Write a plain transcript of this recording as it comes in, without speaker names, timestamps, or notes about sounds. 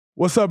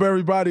What's up,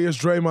 everybody? It's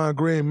Draymond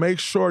Green. Make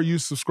sure you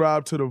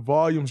subscribe to the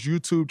Volumes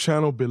YouTube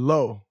channel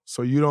below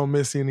so you don't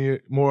miss any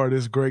more of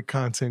this great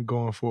content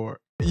going forward.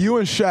 You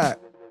and Shaq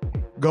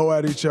go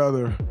at each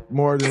other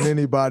more than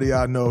anybody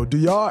I know. Do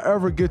y'all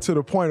ever get to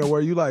the point of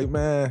where you like,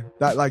 man,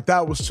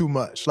 that was too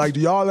much? Like,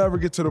 do y'all ever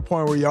get to the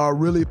point where y'all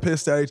really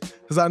pissed at each other?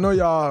 Because I know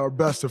y'all are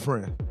best of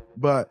friends,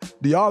 but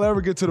do y'all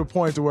ever get to the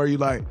point to where you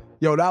like,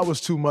 yo, that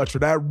was too much, or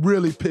that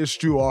really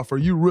pissed you off, or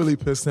you really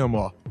pissed him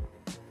off?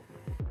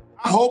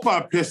 I hope I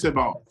piss him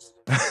off.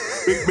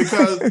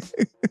 Because,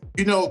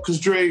 because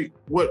Dre,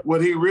 what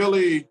he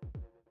really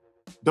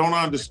don't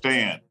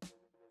understand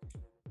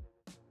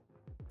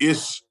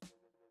is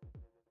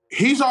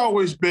he's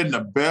always been the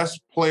best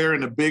player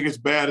and the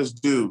biggest,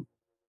 baddest dude.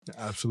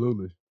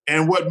 Absolutely.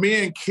 And what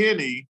me and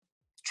Kenny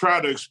try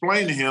to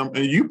explain to him,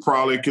 and you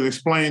probably can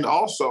explain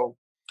also,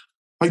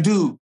 like,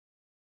 dude,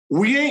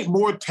 we ain't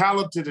more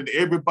talented than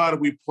everybody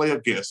we play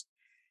against.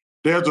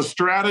 There's a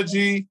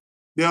strategy.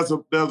 There's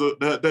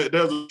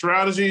a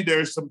strategy.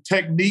 There's some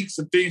techniques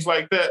and things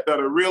like that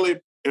are really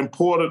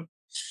important.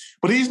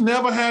 But he's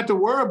never had to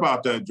worry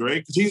about that,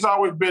 Drake, because he's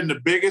always been the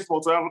biggest,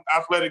 most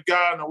athletic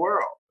guy in the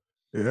world.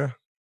 Yeah.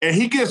 And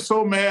he gets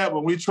so mad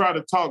when we try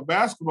to talk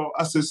basketball.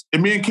 I says,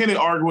 and me and Kenny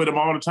argue with him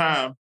all the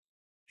time.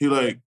 He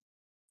like,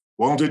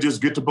 why don't they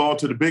just get the ball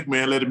to the big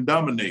man, let him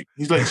dominate?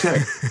 He's like,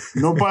 check,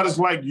 nobody's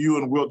like you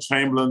and Wilt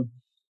Chamberlain.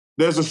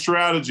 There's a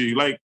strategy.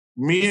 Like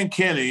me and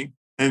Kenny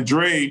and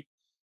Dre,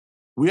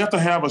 we have to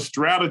have a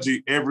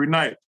strategy every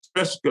night,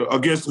 especially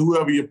against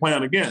whoever you're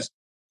playing against.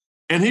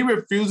 And he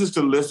refuses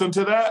to listen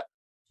to that.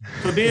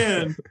 So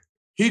then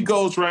he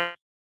goes, right,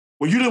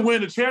 well, you didn't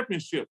win the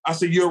championship. I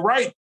said, you're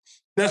right.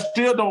 That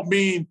still don't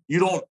mean you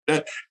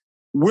don't.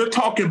 We're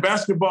talking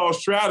basketball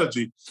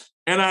strategy.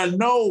 And I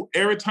know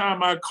every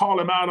time I call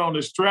him out on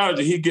the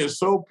strategy, he gets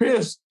so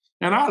pissed,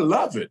 and I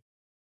love it.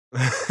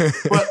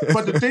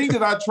 but the thing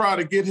that I try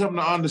to get him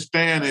to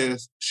understand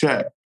is,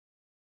 Shaq,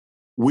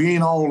 we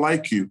ain't all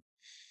like you.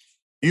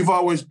 You've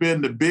always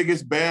been the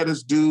biggest,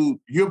 baddest dude.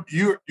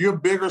 You're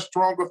bigger,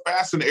 stronger,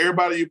 faster than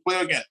everybody you play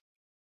against.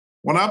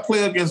 When I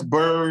play against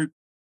Bird,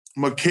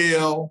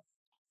 McHale,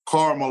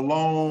 Karl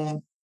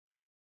Malone,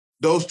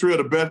 those three are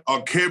the best,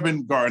 or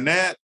Kevin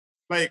Garnett,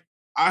 like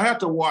I have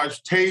to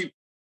watch tape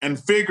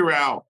and figure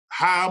out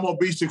how I'm gonna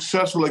be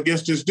successful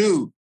against this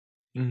dude.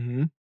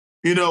 Mm-hmm.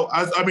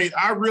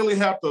 I really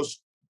have to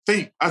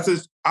think. I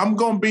says, I'm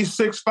gonna be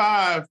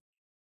 6'5"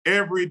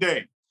 every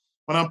day.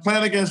 When I'm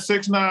playing against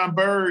 6'9"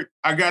 Bird,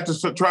 I got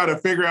to try to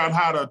figure out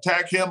how to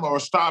attack him or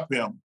stop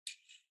him.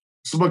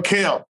 So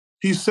McHale,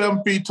 he's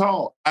 7 feet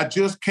tall. I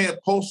just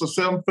can't post a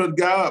 7-foot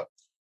guy up.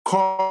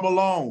 Karl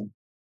Malone,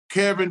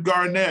 Kevin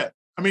Garnett.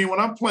 I mean,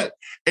 when I'm playing,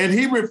 and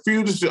he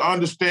refuses to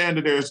understand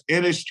that there's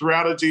any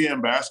strategy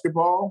in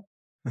basketball.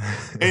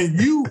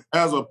 And you,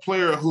 as a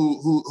player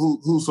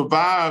who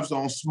survives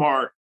on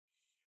smart,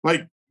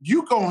 like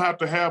you're gonna have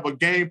to have a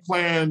game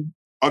plan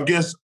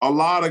against a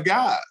lot of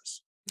guys.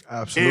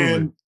 Absolutely.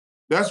 And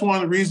that's one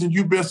of the reasons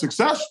you've been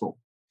successful.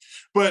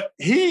 But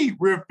he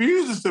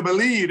refuses to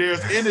believe there's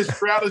any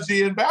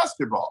strategy in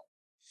basketball.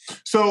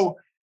 So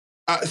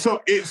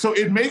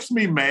it makes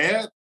me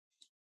mad.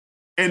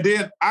 And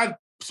then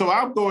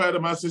I'll go at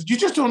him. I says, you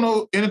just don't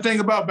know anything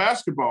about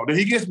basketball. Then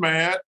he gets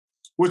mad,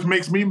 which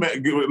makes me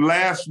mad,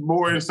 laughs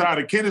more inside.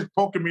 And Ken is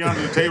poking me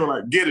under the table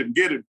like, get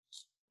him.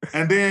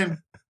 And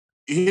then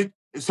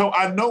so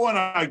I know when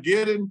I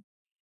get him,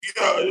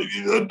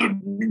 you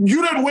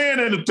didn't win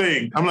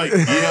anything. I'm like,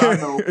 yeah, I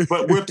know,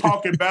 but we're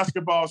talking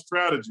basketball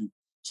strategy.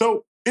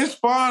 So it's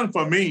fun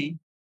for me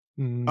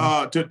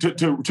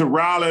to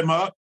rile him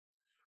up,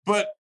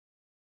 but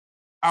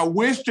I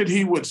wish that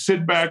he would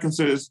sit back and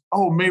says,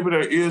 oh, maybe there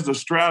is a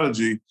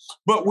strategy,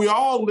 but we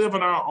all live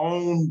in our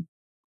own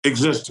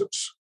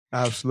existence.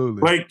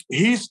 Absolutely.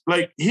 He's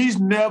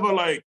never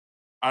like,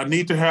 I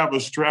need to have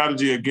a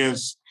strategy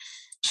against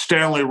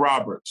Stanley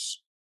Roberts,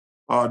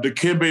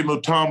 Dikembe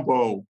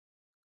Mutombo,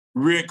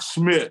 Rick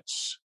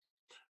Smits,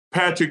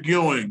 Patrick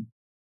Ewing.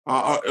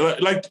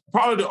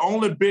 Probably the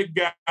only big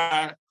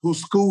guy who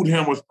schooled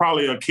him was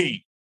probably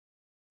Akeem.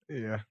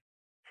 Yeah.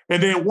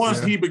 And then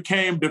once he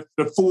became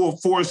the full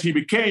force he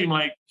became,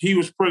 like he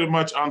was pretty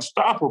much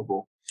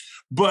unstoppable.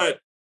 But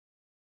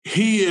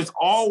he has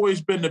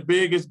always been the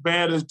biggest,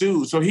 baddest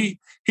dude. So he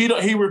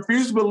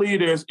refused to believe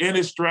there's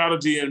any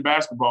strategy in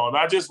basketball. And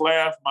I just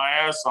laughed my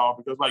ass off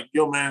because like,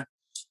 yo, man,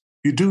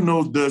 you do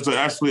know there's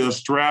actually a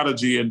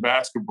strategy in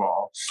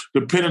basketball,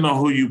 depending on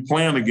who you're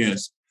playing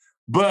against.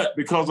 But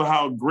because of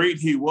how great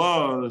he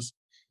was,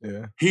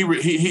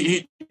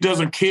 he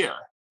doesn't care.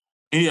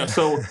 Yeah,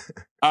 so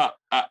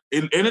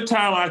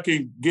anytime I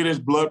can get his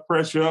blood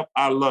pressure up,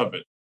 I love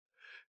it.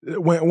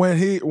 When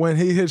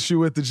he hits you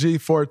with the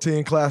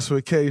G14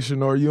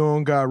 classification or you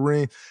don't got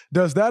ring,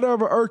 does that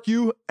ever irk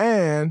you?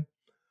 And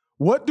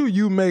what do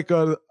you make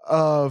of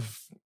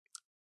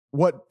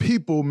what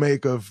people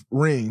make of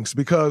rings?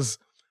 Because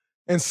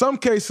in some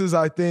cases,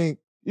 I think,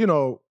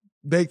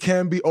 they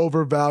can be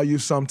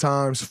overvalued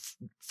sometimes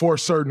for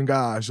certain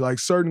guys. Like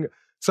certain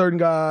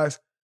guys,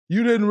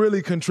 you didn't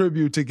really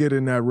contribute to get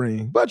in that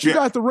ring. But you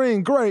got the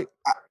ring, great.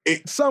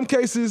 In some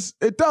cases,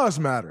 it does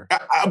matter.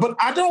 But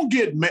I don't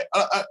get mad.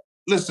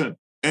 Listen,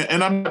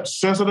 and I'm not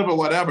sensitive or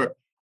whatever.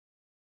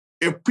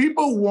 If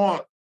people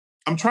want,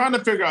 I'm trying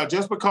to figure out,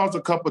 just because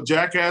a couple of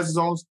jackasses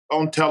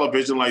on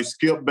television like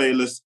Skip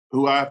Bayless,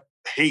 who I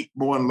hate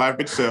more than life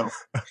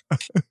itself,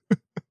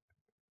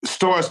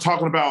 starts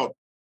talking about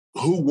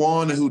who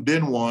won and who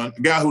didn't win,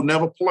 a guy who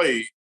never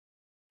played,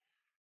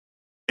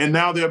 and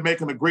now they're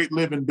making a great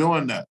living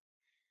doing that.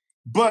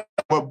 But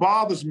what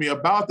bothers me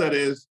about that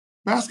is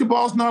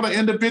basketball is not an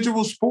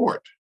individual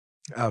sport.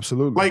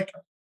 Absolutely. Like,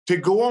 to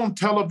go on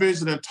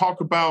television and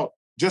talk about,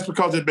 just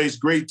because it makes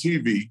great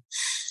TV,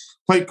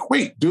 like,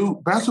 wait,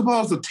 dude,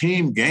 basketball is a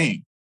team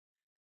game.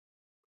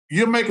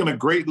 You're making a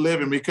great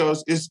living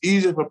because it's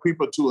easy for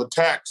people to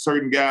attack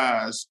certain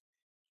guys,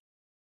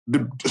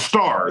 the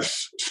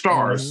stars.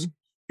 Mm-hmm.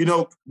 You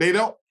know, they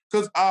don't,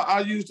 because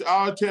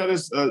I'll tell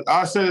this,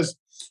 I say this,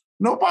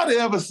 nobody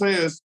ever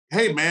says,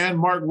 hey, man,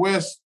 Mark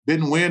West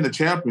didn't win the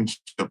championship.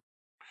 You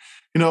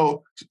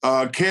know,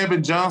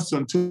 Kevin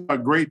Johnson, two are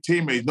great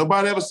teammates.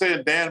 Nobody ever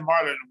said Dan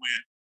Martin didn't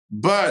win.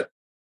 But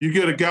you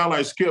get a guy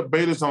like Skip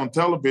Bayless on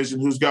television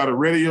who's got a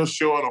radio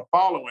show and a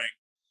following.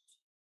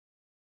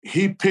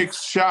 He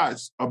picks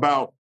shots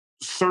about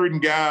certain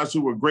guys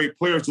who were great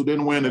players who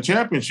didn't win the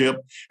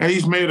championship, and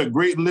he's made a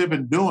great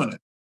living doing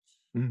it.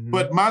 Mm-hmm.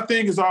 But my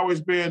thing has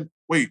always been,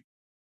 wait,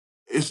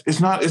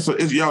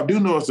 y'all do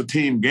know it's a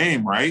team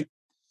game, right?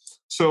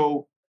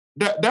 So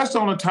that's the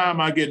only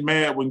time I get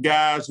mad, when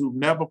guys who've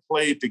never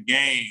played the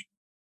game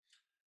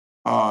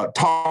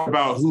talk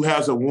about who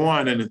hasn't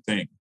won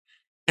anything.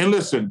 And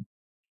listen,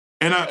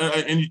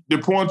 and the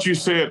point you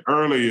said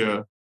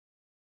earlier,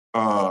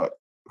 a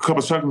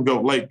couple seconds ago,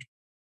 like,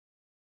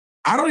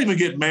 I don't even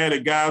get mad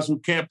at guys who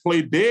can't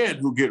play dead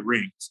who get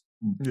rings.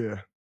 Yeah.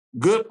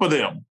 Good for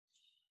them.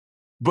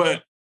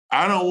 But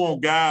I don't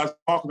want guys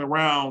talking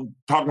around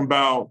talking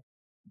about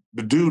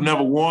the dude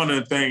never won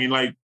anything. And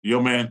like,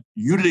 yo, man,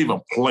 you didn't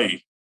even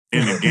play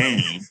in the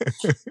game.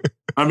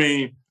 I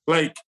mean,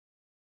 like,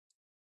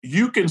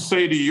 you can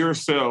say to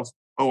yourself,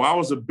 oh, I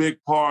was a big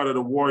part of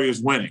the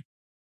Warriors winning.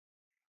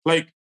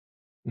 Like,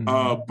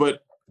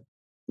 but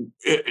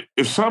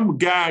if some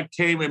guy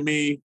came at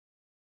me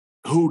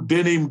who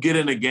didn't even get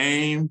in the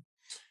game,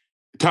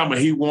 talking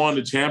about he won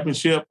the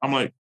championship, I'm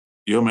like,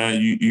 yo,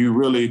 man,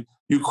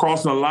 you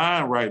crossing the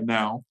line right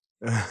now.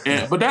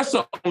 But that's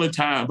the only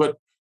time. But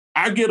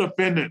I get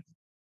offended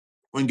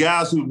when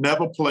guys who've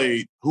never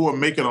played, who are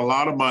making a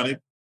lot of money,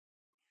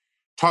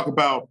 talk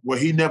about, well,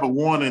 he never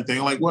won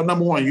anything. Like, well,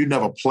 number one, you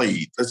never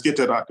played. Let's get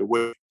that out the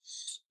way.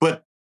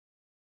 But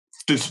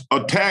to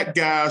attack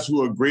guys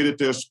who are great at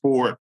their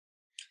sport,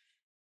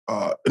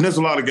 and there's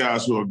a lot of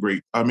guys who are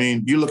great. I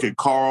mean, you look at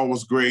Carl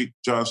was great,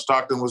 John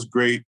Stockton was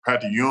great,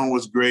 Patrick Ewing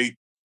was great.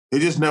 They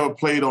just never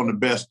played on the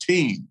best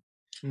team.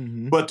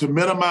 Mm-hmm. But to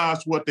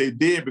minimize what they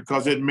did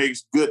because it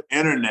makes good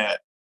internet,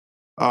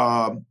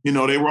 you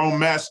know, they were on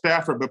Matt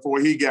Stafford before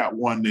he got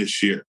one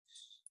this year.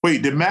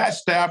 Wait, did Matt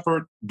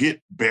Stafford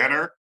get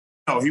better?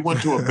 No, he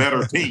went to a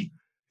better team.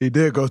 He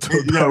did go to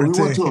a better team.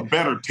 He went to a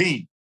better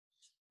team.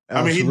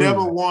 Absolutely. I mean, he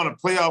never won a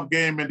playoff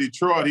game in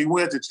Detroit. He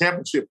went to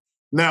championship.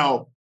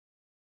 Now,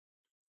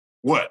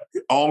 what?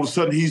 All of a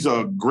sudden, he's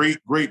a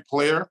great, great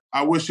player.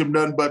 I wish him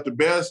nothing but the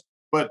best,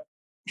 but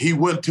he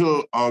went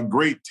to a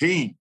great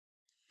team.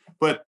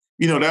 But,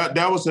 you know,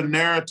 that was a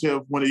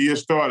narrative when the year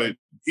started.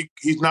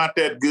 He's not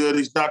that good.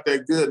 He's not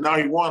that good. Now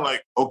he won,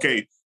 like,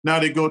 okay, now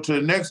they go to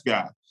the next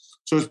guy.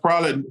 So it's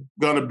probably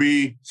going to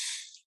be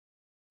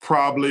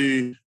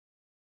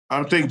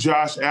I think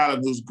Josh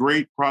Allen, who's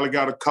great, probably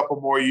got a couple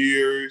more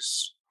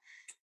years.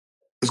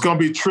 It's going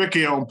to be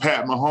tricky on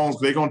Pat Mahomes.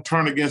 They're going to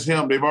turn against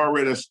him. They've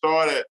already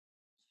started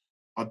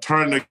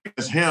turning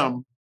against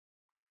him.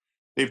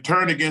 They've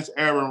turned against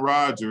Aaron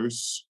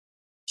Rodgers.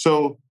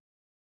 So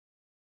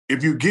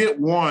if you get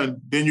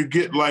one, then you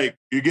get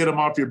him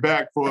off your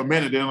back for a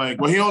minute. Then like,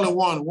 well, he only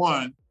won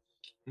one.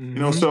 Mm-hmm. You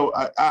know, so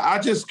I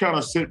just kind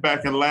of sit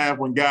back and laugh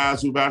when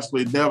guys who've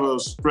actually never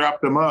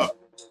strapped them up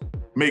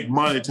make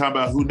money talking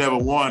about who never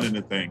won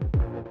anything.